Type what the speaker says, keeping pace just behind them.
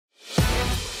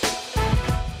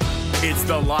It's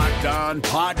the Locked On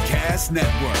Podcast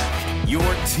Network, your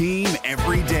team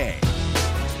every day.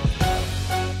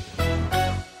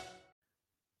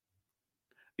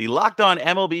 The Locked On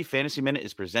MLB Fantasy Minute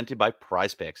is presented by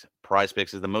Prize Picks. Prize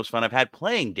Picks is the most fun I've had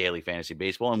playing daily fantasy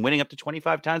baseball and winning up to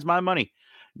 25 times my money.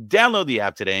 Download the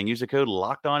app today and use the code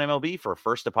LOCKEDONMLB for a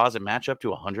first deposit match up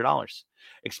to $100.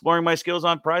 Exploring my skills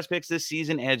on Prize Picks this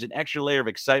season adds an extra layer of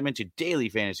excitement to daily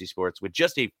fantasy sports. With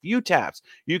just a few taps,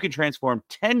 you can transform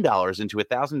 $10 into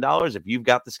 $1,000 if you've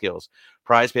got the skills.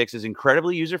 Prize Picks is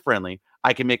incredibly user-friendly.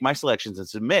 I can make my selections and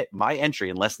submit my entry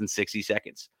in less than 60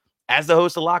 seconds. As the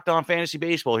host of Locked On Fantasy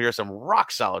Baseball, here are some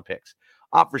rock-solid picks.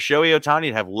 Opt for Shohei Ohtani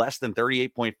to have less than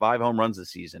 38.5 home runs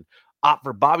this season. Opt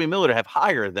for Bobby Miller to have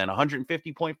higher than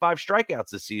 150.5 strikeouts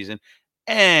this season.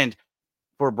 And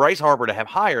for Bryce Harper to have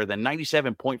higher than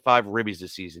 97.5 ribbies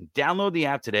this season. Download the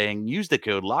app today and use the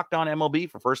code LOCKEDONMLB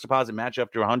for first deposit match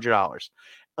up to $100.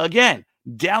 Again,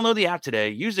 download the app today.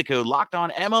 Use the code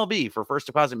LOCKEDONMLB for first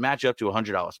deposit match up to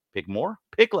 $100. Pick more,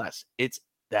 pick less. It's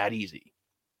that easy.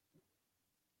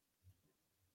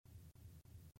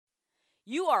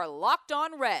 You are Locked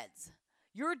On Reds,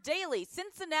 your daily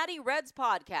Cincinnati Reds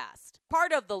podcast.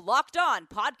 Part of the Locked On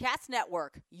Podcast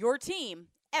Network, your team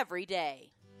every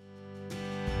day.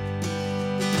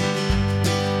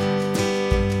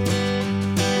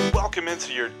 Welcome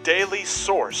into your daily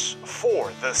source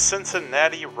for the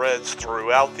Cincinnati Reds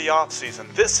throughout the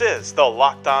offseason. This is the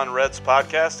Locked On Reds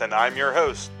podcast, and I'm your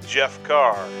host, Jeff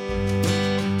Carr.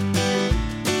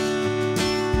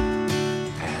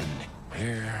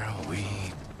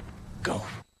 Go.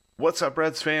 What's up,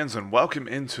 Reds fans, and welcome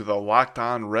into the Locked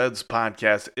On Reds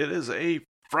podcast. It is a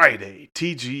Friday,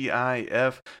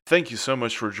 TGIF. Thank you so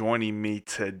much for joining me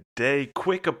today.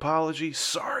 Quick apology.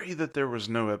 Sorry that there was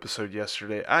no episode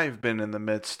yesterday. I've been in the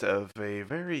midst of a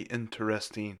very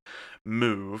interesting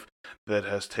move that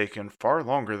has taken far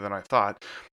longer than I thought.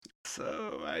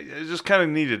 So I just kind of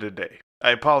needed a day. I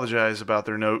apologize about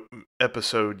there no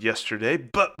episode yesterday,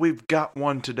 but we've got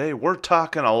one today. We're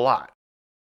talking a lot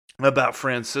about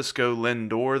Francisco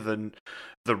Lindor.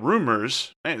 The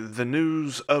rumors, the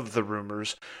news of the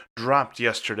rumors dropped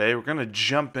yesterday. We're going to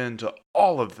jump into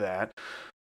all of that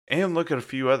and look at a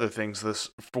few other things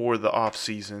for the off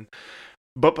season.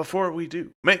 But before we do,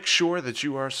 make sure that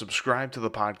you are subscribed to the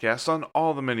podcast on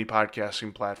all the many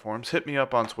podcasting platforms. Hit me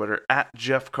up on Twitter at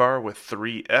Jeff Carr with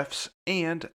 3 Fs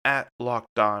and at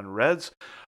Locked On Reds.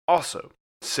 Also,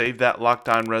 save that Locked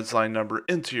On Reds line number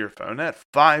into your phone at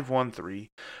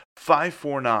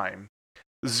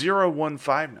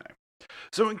 513-549-0159.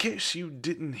 So in case you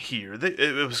didn't hear,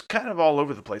 it was kind of all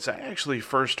over the place. I actually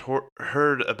first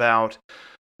heard about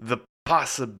the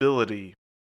possibility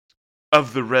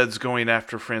of the Reds going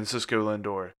after Francisco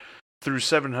Lindor through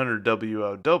 700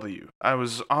 WOW. I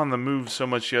was on the move so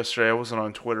much yesterday, I wasn't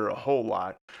on Twitter a whole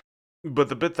lot. But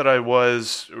the bit that I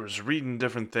was reading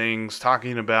different things,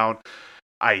 talking about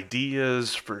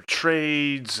ideas for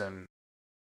trades and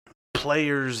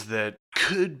players that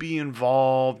could be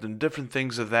involved and different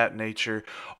things of that nature.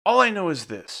 All I know is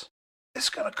this: it's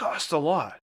going to cost a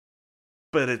lot,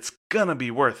 but it's going to be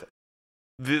worth it.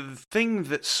 The thing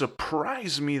that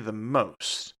surprised me the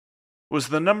most was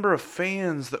the number of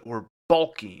fans that were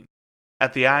balking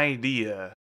at the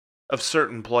idea of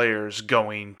certain players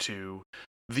going to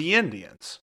the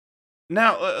Indians.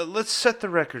 Now, let's set the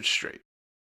record straight.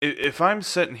 If I'm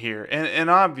sitting here, and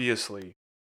obviously,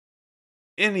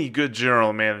 any good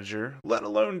general manager, let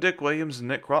alone Dick Williams and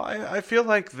Nick Krall, I feel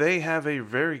like they have a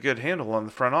very good handle on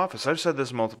the front office. I've said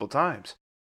this multiple times.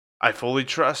 I fully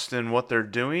trust in what they're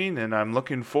doing, and I'm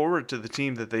looking forward to the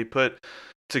team that they put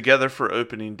together for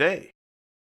opening day.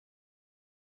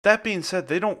 That being said,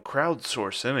 they don't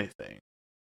crowdsource anything.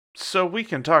 So we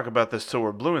can talk about this till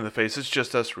we're blue in the face. It's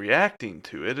just us reacting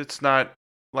to it. It's not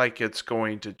like it's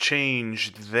going to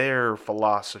change their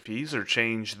philosophies or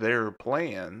change their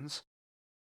plans.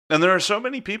 And there are so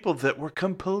many people that were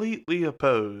completely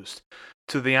opposed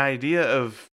to the idea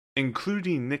of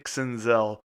including Nick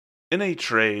Senzel in a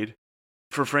trade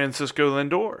for Francisco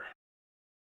Lindor.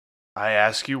 I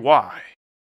ask you why.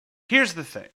 Here's the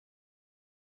thing.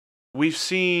 We've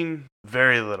seen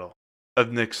very little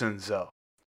of Nick Senzel.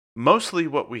 Mostly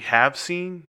what we have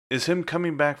seen is him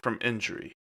coming back from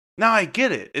injury. Now, I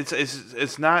get it.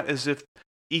 It's not as if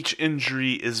each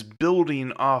injury is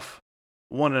building off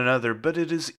one another, but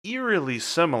it is eerily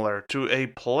similar to a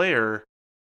player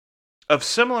of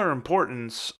similar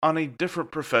importance on a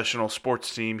different professional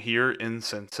sports team here in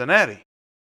Cincinnati.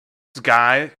 This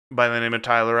guy by the name of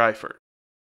Tyler Eifert.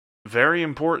 Very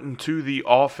important to the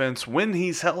offense when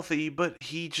he's healthy, but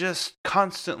he just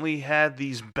constantly had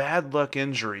these bad luck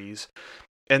injuries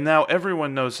And now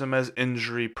everyone knows him as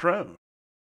injury prone.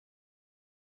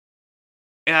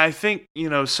 And I think,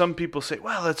 some people say,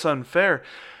 well, that's unfair.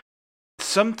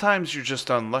 Sometimes you're just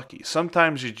unlucky.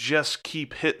 Sometimes you just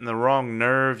keep hitting the wrong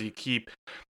nerve. You keep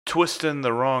twisting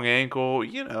the wrong ankle.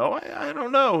 I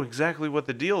don't know exactly what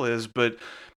the deal is, but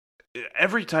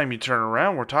every time you turn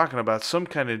around, we're talking about some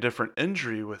kind of different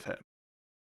injury with him.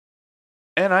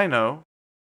 And I know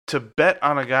to bet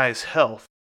on a guy's health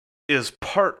is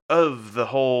part of the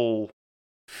whole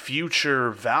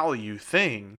future value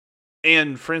thing.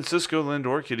 And Francisco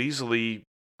Lindor could easily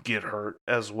get hurt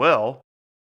as well.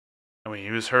 I mean,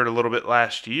 he was hurt a little bit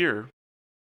last year.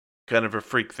 Kind of a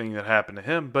freak thing that happened to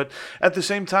him. But at the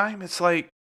same time, it's like,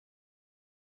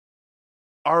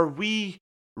 are we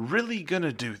really going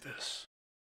to do this?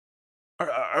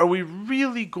 Are we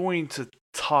really going to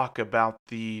talk about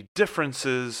the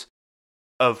differences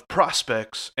of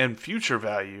prospects and future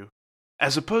value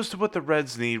as opposed to what the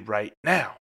Reds need right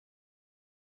now?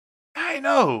 I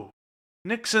know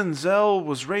Nick Senzel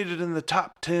was rated in the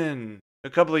top 10 a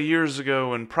couple of years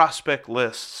ago in prospect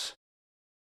lists,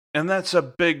 and that's a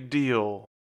big deal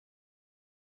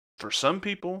for some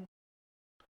people.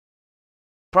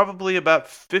 Probably about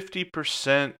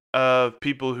 50% of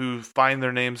people who find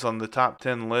their names on the top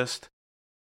 10 list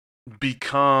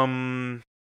become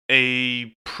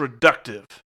a productive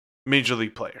major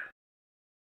league player.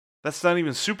 That's not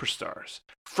even superstars.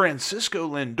 Francisco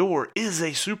Lindor is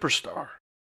a superstar.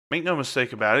 Make no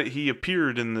mistake about it. He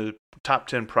appeared in the top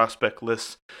 10 prospect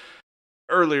lists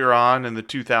earlier on in the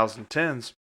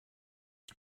 2010s.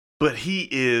 But he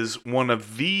is one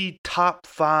of the top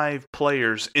 5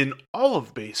 players in all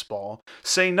of baseball,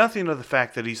 say nothing of the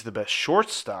fact that he's the best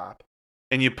shortstop.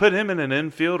 And you put him in an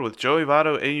infield with Joey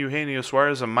Votto, Eugenio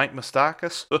Suarez, and Mike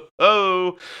Moustakas.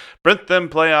 Print them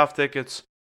playoff tickets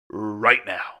right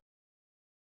now.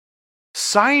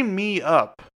 Sign me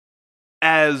up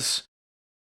as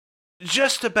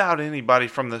just about anybody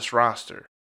from this roster.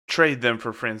 Trade them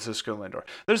for Francisco Lindor.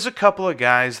 There's a couple of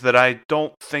guys that I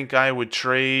don't think I would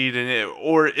trade,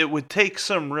 or it would take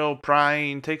some real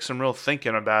prying, take some real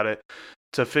thinking about it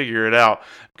to figure it out.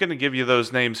 I'm going to give you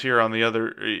those names here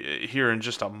here in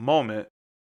just a moment.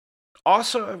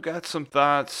 Also, I've got some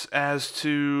thoughts as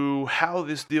to how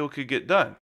this deal could get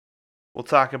done. We'll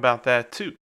talk about that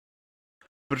too.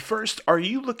 But first, are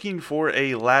you looking for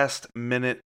a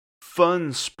last-minute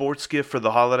fun sports gift for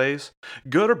the holidays?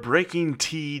 Go to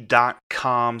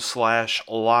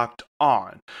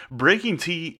BreakingT.com/LockedOn. Breaking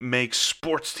T makes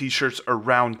sports t-shirts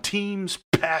around teams'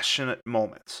 passionate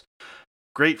moments.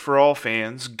 Great for all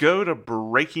fans. Go to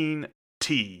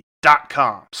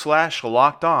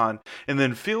BreakingT.com/LockedOn and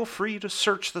then feel free to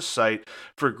search the site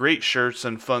for great shirts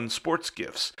and fun sports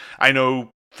gifts. I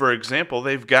know, for example,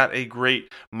 they've got a great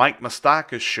Mike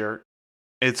Moustakas shirt.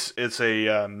 It's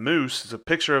a moose. It's a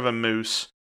picture of a moose,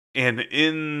 and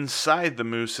inside the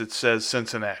moose it says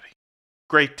Cincinnati.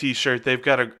 Great t-shirt. They've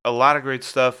got a lot of great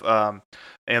stuff, and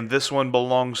this one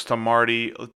belongs to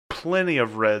Marty. Plenty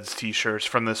of Reds t-shirts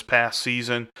from this past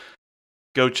season.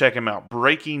 Go check them out.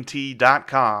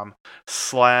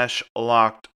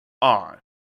 BreakingT.com/LockedOn.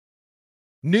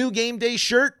 New game day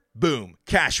shirt? Boom.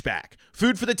 Cashback.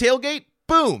 Food for the tailgate?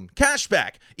 Boom,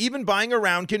 cashback. Even buying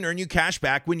around can earn you cash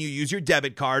back when you use your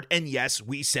debit card. And yes,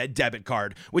 we said debit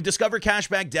card. With Discover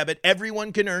Cashback Debit,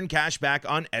 everyone can earn cash back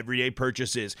on everyday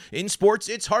purchases. In sports,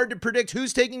 it's hard to predict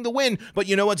who's taking the win, but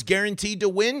you know what's guaranteed to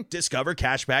win? Discover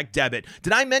Cashback Debit.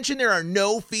 Did I mention there are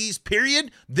no fees,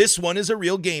 period? This one is a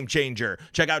real game changer.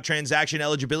 Check out transaction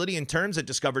eligibility and terms at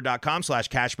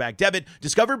discover.com/cashback-debit.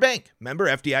 Discover Bank, member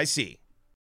FDIC.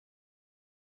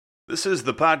 This is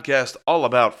the podcast all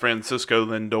about Francisco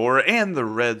Lindor and the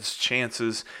Reds'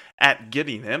 chances at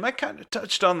getting him. I kind of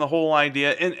touched on the whole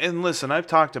idea, and listen, I've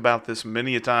talked about this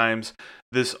many a times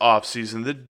this offseason,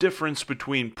 the difference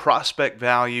between prospect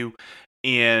value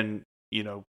and,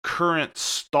 current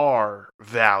star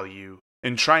value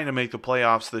and trying to make the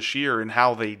playoffs this year and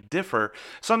how they differ.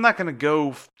 So I'm not going to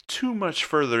go too much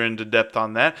further into depth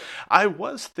on that. I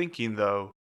was thinking,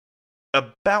 though,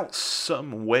 about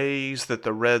some ways that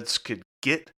the Reds could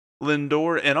get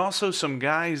Lindor and also some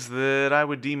guys that I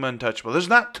would deem untouchable. There's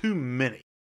not too many,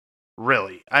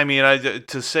 really. I mean,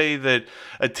 to say that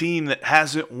a team that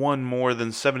hasn't won more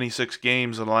than 76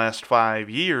 games in the last 5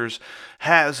 years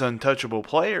has untouchable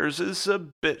players is a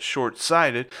bit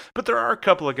short-sighted, but there are a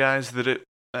couple of guys that it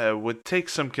would take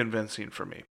some convincing for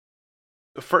me.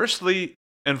 Firstly,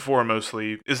 and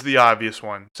foremostly, is the obvious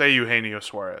one. Say Eugenio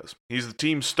Suarez. He's the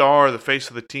team star, the face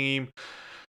of the team.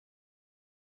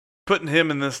 Putting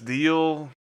him in this deal,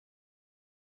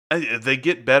 they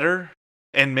get better.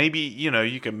 And maybe,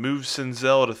 you can move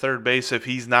Senzel to third base if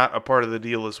he's not a part of the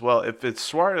deal as well. If it's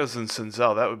Suarez and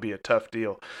Senzel, that would be a tough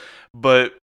deal.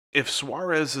 But if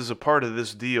Suarez is a part of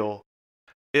this deal,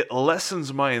 it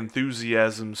lessens my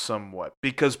enthusiasm somewhat,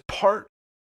 because part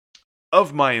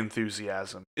of my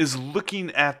enthusiasm is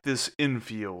looking at this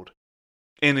infield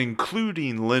and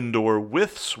including Lindor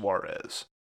with Suarez.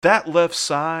 That left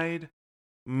side,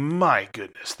 my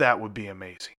goodness, that would be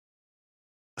amazing.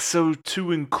 So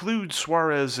to include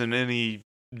Suarez in any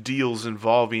deals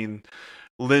involving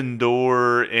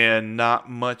Lindor and not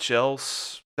much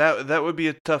else, that would be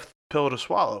a tough pill to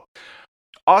swallow.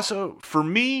 Also, for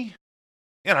me,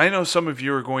 and I know some of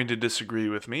you are going to disagree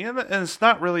with me, and it's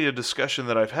not really a discussion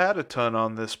that I've had a ton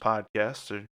on this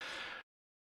podcast.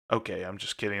 Okay, I'm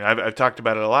just kidding. I've talked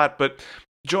about it a lot, but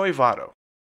Joey Votto.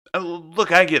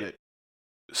 Look, I get it.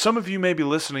 Some of you may be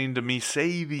listening to me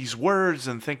say these words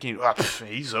and thinking,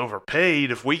 he's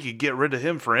overpaid. If we could get rid of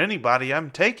him for anybody,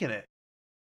 I'm taking it.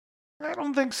 I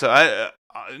don't think so.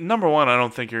 Number one, I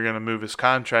don't think you're going to move his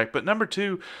contract. But number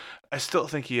two, I still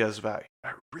think he has value.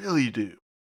 I really do.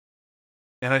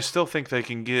 And I still think they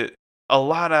can get a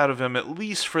lot out of him, at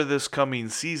least for this coming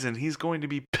season. He's going to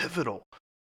be pivotal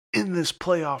in this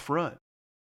playoff run.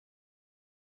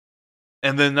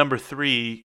 And then number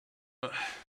three,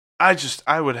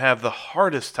 I would have the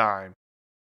hardest time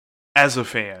as a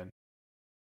fan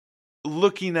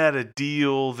looking at a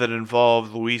deal that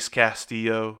involved Luis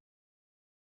Castillo.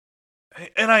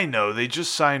 And I know they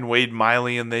just signed Wade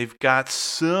Miley and they've got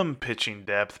some pitching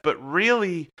depth, but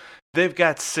really they've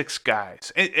got 6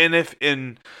 guys. And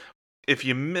if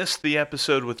you missed the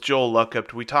episode with Joel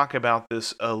Luckup, we talk about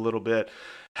this a little bit,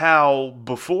 how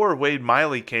before Wade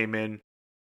Miley came in,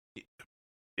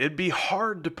 it'd be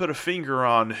hard to put a finger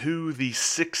on who the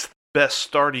 6th best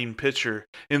starting pitcher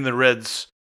in the Reds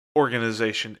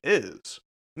organization is.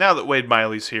 Now that Wade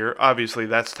Miley's here, obviously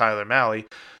that's Tyler Mahle.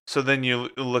 So then you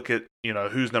look at,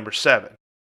 who's number 7.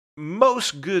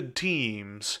 Most good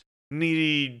teams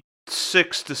need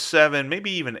 6 to 7,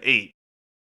 maybe even 8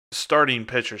 starting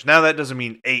pitchers. Now that doesn't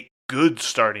mean 8 good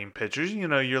starting pitchers.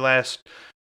 Your last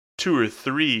 2 or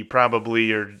 3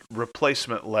 probably are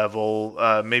replacement level,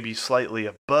 maybe slightly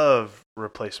above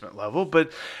replacement level.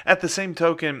 But at the same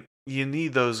token, you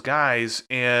need those guys,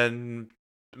 and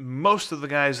most of the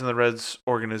guys in the Reds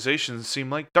organization seem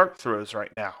like dart throws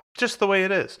right now. Just the way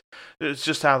it is. It's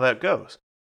just how that goes.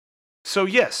 So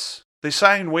yes, they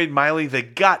signed Wade Miley. They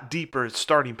got deeper at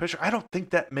starting pitcher. I don't think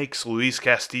that makes Luis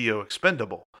Castillo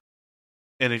expendable.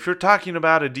 And if you're talking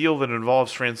about a deal that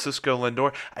involves Francisco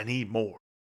Lindor, I need more.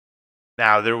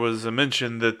 Now, there was a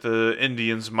mention that the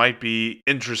Indians might be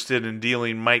interested in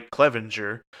dealing Mike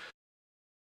Clevinger.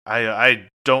 I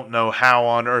don't know how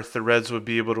on earth the Reds would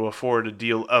be able to afford a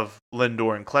deal of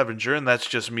Lindor and Clevinger, and that's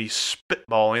just me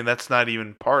spitballing. That's not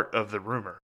even part of the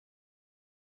rumor.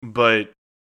 But,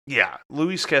 yeah,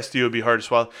 Luis Castillo would be hard to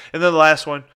swallow. And then the last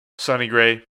one, Sonny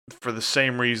Gray, for the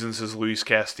same reasons as Luis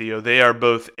Castillo. They are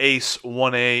both ace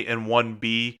 1A and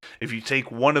 1B. If you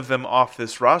take one of them off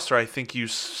this roster, I think you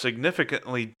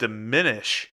significantly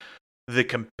diminish the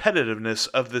competitiveness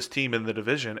of this team in the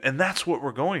division, and that's what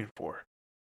we're going for.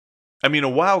 I mean, a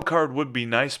wild card would be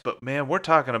nice, but man, we're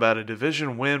talking about a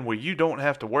division win where you don't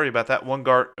have to worry about that one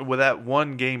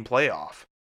game playoff.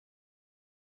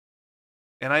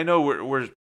 And I know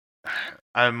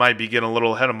I might be getting a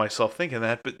little ahead of myself thinking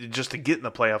that, but just to get in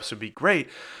the playoffs would be great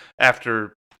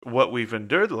after what we've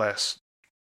endured the last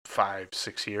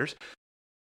 5-6 years.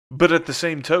 But at the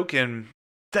same token,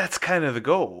 that's kind of the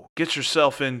goal. Get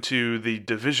yourself into the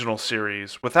divisional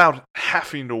series without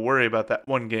having to worry about that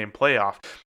one game playoff.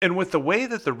 And with the way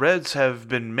that the Reds have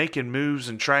been making moves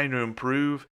and trying to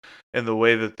improve, and the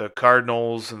way that the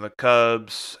Cardinals and the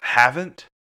Cubs haven't,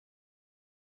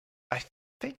 I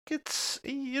think it's,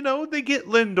 they get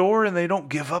Lindor and they don't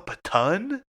give up a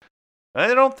ton.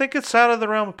 I don't think it's out of the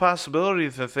realm of possibility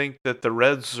to think that the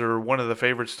Reds are one of the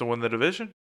favorites to win the division.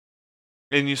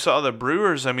 And you saw the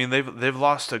Brewers, I mean, they've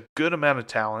lost a good amount of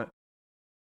talent.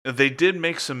 They did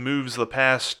make some moves the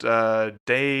past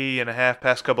day and a half,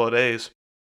 past couple of days,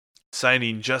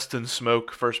 signing Justin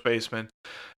Smoke, first baseman,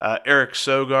 Eric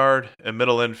Sogard, a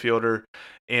middle infielder,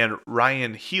 and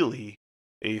Ryan Healy,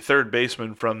 a third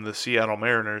baseman from the Seattle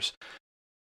Mariners.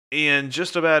 And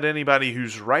just about anybody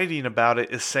who's writing about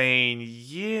it is saying,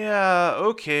 yeah,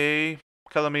 okay,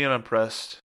 color me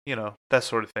unimpressed, that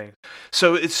sort of thing.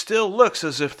 So it still looks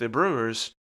as if the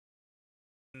Brewers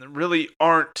really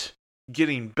aren't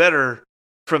getting better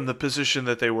from the position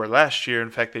that they were last year.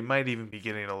 In fact, they might even be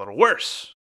getting a little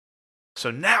worse.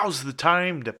 So now's the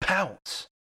time to pounce.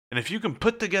 And if you can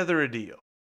put together a deal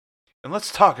And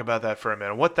let's talk about that for a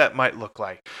minute, what that might look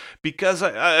like. Because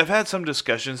I've had some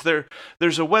discussions.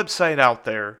 There's a website out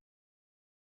there,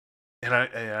 and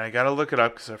I got to look it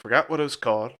up because I forgot what it was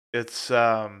called. It's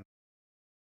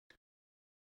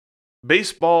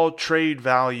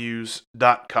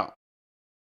baseballtradevalues.com.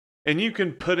 And you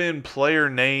can put in player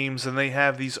names, and they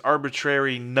have these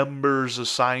arbitrary numbers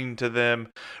assigned to them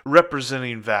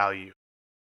representing value.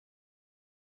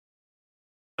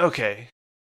 Okay,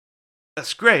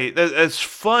 that's great. That's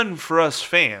fun for us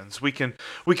fans. We can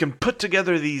put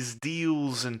together these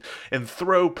deals and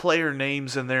throw player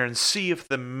names in there and see if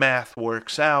the math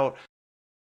works out.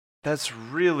 That's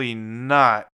really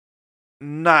not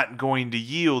going to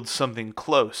yield something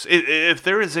close. If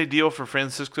there is a deal for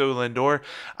Francisco Lindor,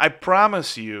 I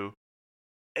promise you,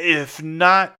 if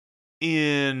not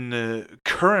in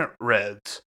current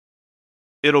Reds,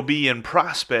 it'll be in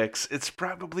prospects. It's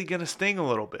probably going to sting a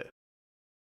little bit.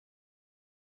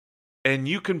 And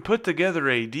you can put together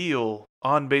a deal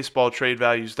on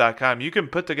baseballtradevalues.com. You can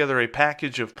put together a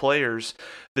package of players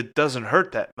that doesn't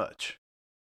hurt that much.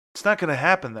 It's not going to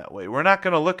happen that way. We're not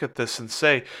going to look at this and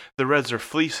say the Reds are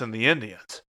fleecing the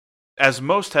Indians, as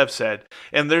most have said.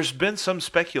 And there's been some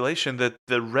speculation that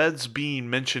the Reds being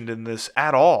mentioned in this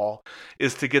at all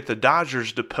is to get the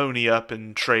Dodgers to pony up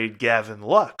and trade Gavin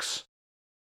Lux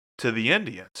to the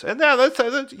Indians. And now that's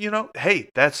hey,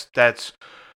 that's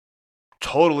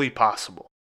totally possible.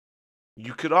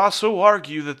 You could also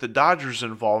argue that the Dodgers'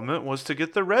 involvement was to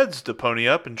get the Reds to pony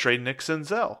up and trade Nick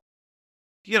Senzel.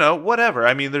 Whatever.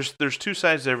 I mean, there's two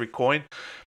sides to every coin.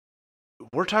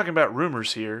 We're talking about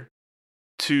rumors here.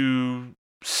 To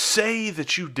say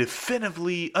that you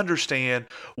definitively understand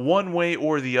one way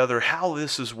or the other how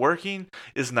this is working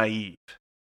is naive.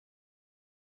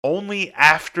 Only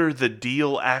after the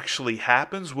deal actually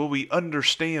happens will we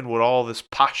understand what all this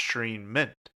posturing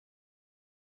meant.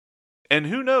 And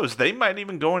who knows, they might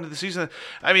even go into the season.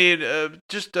 I mean,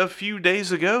 just a few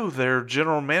days ago, their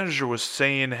general manager was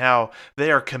saying how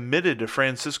they are committed to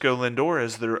Francisco Lindor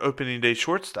as their opening day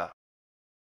shortstop.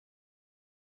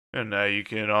 And now you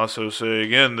can also say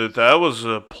again that was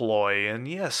a ploy. And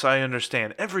yes, I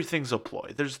understand. Everything's a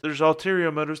ploy. There's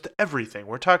ulterior motives to everything.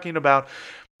 We're talking about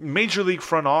major league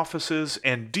front offices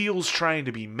and deals trying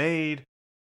to be made.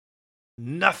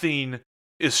 Nothing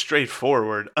is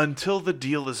straightforward until the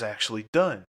deal is actually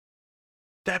done.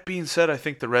 That being said, I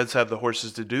think the Reds have the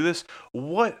horses to do this.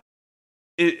 What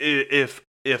if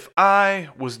I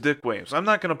was Dick Williams? I'm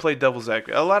not going to play devil's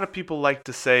advocate. A lot of people like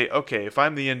to say, okay, if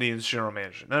I'm the Indians general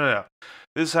manager. No.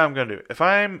 This is how I'm going to do it. If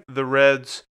I'm the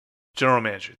Reds general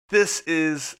manager, this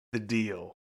is the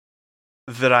deal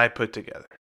that I put together.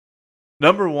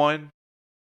 Number one,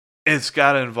 it's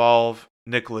got to involve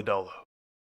Nick Lodolo.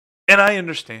 And I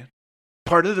understand.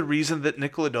 Part of the reason that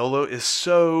Nick Lodolo is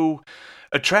so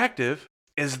attractive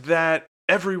is that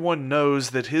everyone knows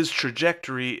that his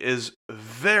trajectory is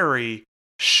very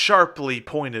sharply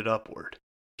pointed upward.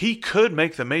 He could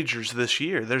make the majors this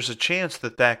year. There's a chance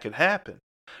that could happen.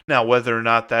 Now, whether or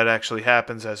not that actually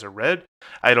happens as a Red,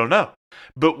 I don't know.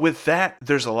 But with that,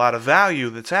 there's a lot of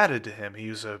value that's added to him. He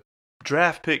was a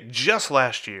draft pick just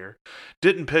last year,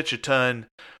 didn't pitch a ton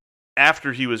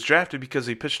after he was drafted because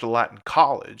he pitched a lot in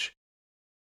college.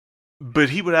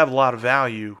 But he would have a lot of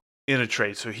value in a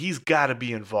trade, so he's got to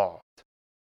be involved.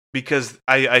 Because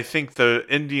I think the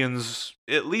Indians,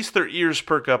 at least their ears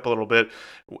perk up a little bit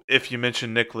if you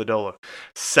mention Nick Lodolo.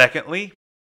 Secondly,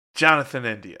 Jonathan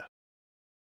India.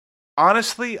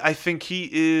 Honestly, I think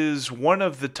he is one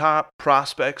of the top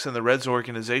prospects in the Reds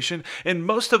organization, and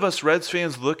most of us Reds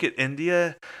fans look at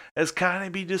India as kind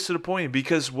of be disappointed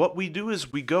because what we do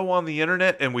is we go on the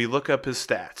internet and we look up his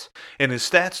stats, and his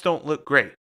stats don't look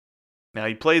great. Now,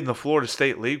 he played in the Florida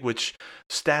State League, which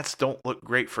stats don't look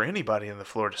great for anybody in the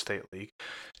Florida State League.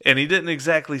 And he didn't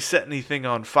exactly set anything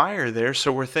on fire there,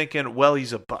 so we're thinking, well,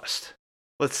 he's a bust.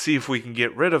 Let's see if we can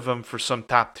get rid of him for some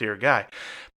top-tier guy.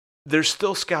 There's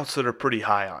still scouts that are pretty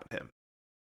high on him.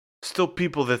 Still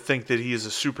people that think that he is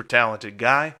a super talented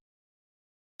guy.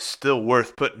 Still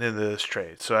worth putting into this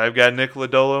trade. So I've got Nick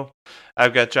Lodolo.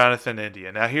 I've got Jonathan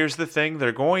India. Now, here's the thing.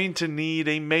 They're going to need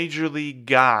a major league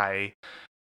guy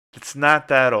it's not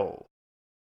that old.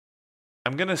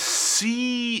 I'm going to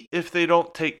see if they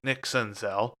don't take Nick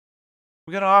Senzel.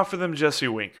 I'm going to offer them Jesse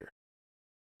Winker.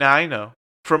 Now, I know,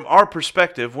 from our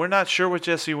perspective, we're not sure what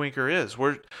Jesse Winker is.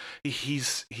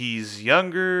 He's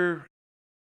younger,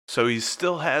 so he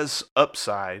still has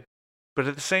upside. But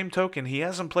at the same token, he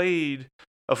hasn't played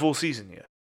a full season yet.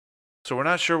 So we're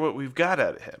not sure what we've got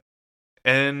out of him.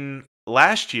 And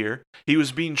last year, he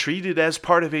was being treated as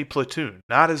part of a platoon.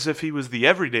 Not as if he was the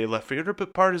everyday left fielder,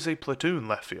 but part as a platoon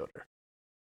left fielder.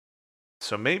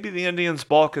 So maybe the Indians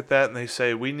balk at that and they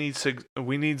say, we need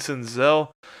Senzel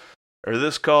or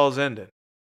this call's ending.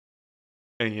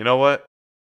 And you know what?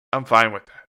 I'm fine with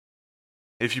that.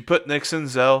 If you put Nick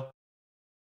Senzel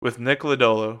with Nick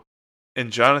Lodolo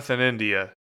and Jonathan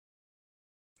India,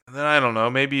 then I don't know,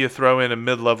 maybe you throw in a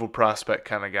mid-level prospect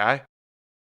kind of guy.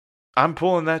 I'm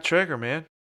pulling that trigger, man.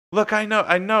 Look, I know.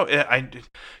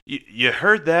 You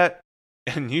heard that,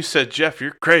 and you said, Jeff,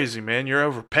 you're crazy, man. You're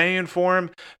overpaying for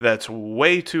him. That's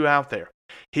way too out there.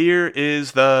 Here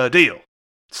is the deal.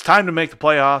 It's time to make the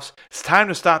playoffs. It's time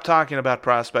to stop talking about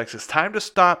prospects. It's time to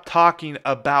stop talking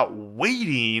about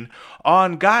waiting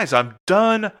on guys. I'm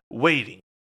done waiting.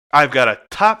 I've got a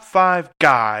top 5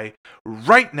 guy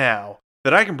right now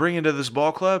that I can bring into this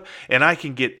ball club, and I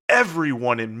can get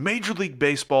everyone in Major League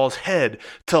Baseball's head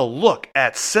to look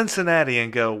at Cincinnati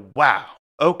and go, wow,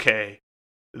 okay,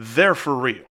 they're for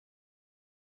real.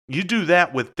 You do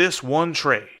that with this one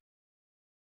trade.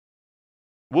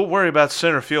 We'll worry about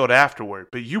center field afterward,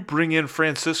 but you bring in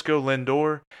Francisco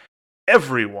Lindor,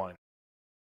 everyone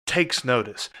takes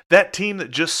notice. That team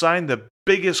that just signed the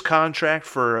biggest contract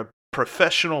for a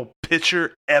professional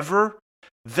pitcher ever,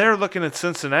 they're looking at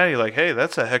Cincinnati like, hey,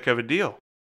 that's a heck of a deal.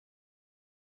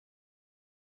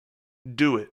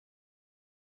 Do it.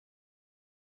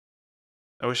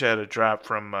 I wish I had a drop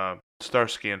from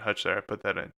Starsky and Hutch there. I put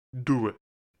that in. Do it.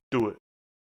 Do it.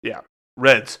 Yeah.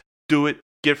 Reds, do it.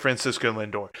 Get Francisco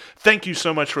Lindor. Thank you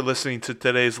so much for listening to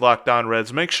today's Locked On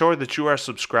Reds. Make sure that you are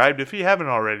subscribed if you haven't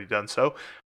already done so.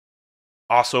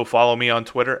 Also, follow me on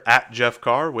Twitter at Jeff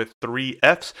Carr with 3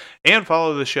 Fs, and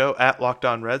follow the show at Locked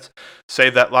On Reds.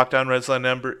 Save that Locked On Reds line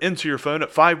number into your phone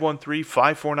at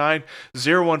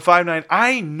 513-549-0159.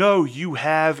 I know you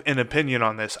have an opinion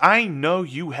on this. I know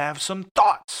you have some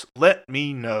thoughts. Let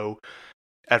me know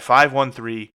at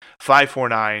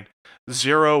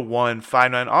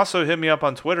 513-549-0159. Also, hit me up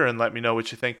on Twitter and let me know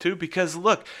what you think too, because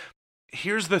look,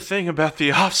 here's the thing about the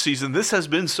offseason. This has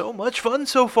been so much fun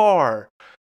so far.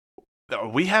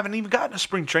 We haven't even gotten to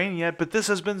spring training yet, but this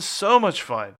has been so much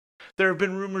fun. There have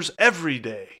been rumors every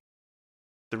day.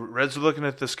 The Reds are looking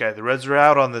at this guy. The Reds are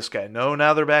out on this guy. No,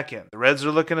 now they're back in. The Reds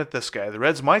are looking at this guy. The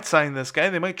Reds might sign this guy.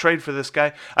 They might trade for this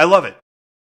guy. I love it.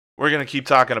 We're going to keep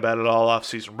talking about it all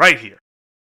offseason right here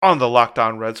on the Locked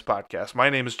On Reds podcast. My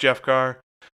name is Jeff Carr.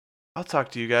 I'll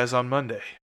talk to you guys on Monday.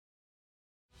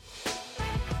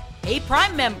 Hey,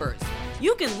 Prime members,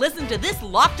 you can listen to this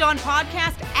Locked On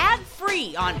podcast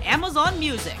ad-free on Amazon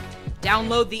Music.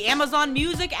 Download the Amazon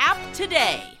Music app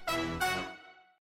today.